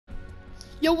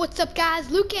Yo, what's up guys?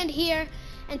 Luke here,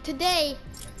 and today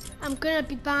I'm gonna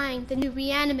be buying the new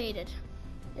Reanimated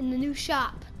in the new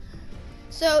shop.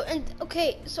 So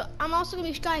I'm also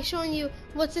gonna be showing you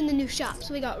what's in the new shop.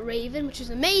 So we got Raven, which is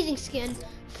an amazing skin,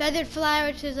 Feathered Flyer,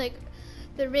 which is like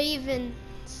the Raven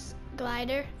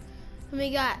glider, and we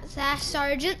got Sash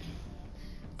Sergeant,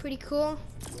 pretty cool,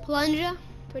 Plunger,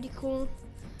 pretty cool,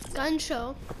 Gun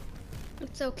Show,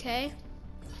 it's okay.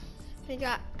 We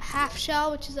got Half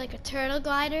Shell, which is like a turtle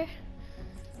glider,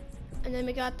 and then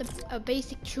we got a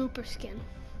basic trooper skin,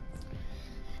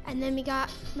 and then we got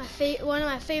one of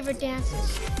my favorite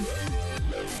dances,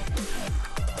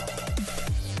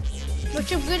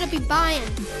 which I'm gonna be buying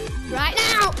right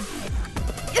now.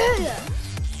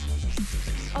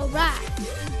 All right,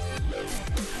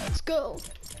 let's go.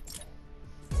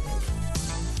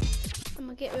 I'm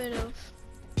gonna get rid of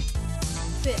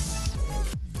this.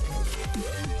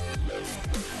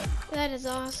 That is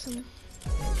awesome.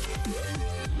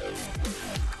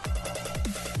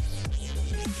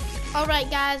 Alright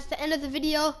guys, the end of the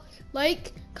video.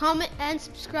 Like, comment, and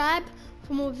subscribe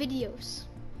for more videos.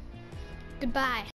 Goodbye.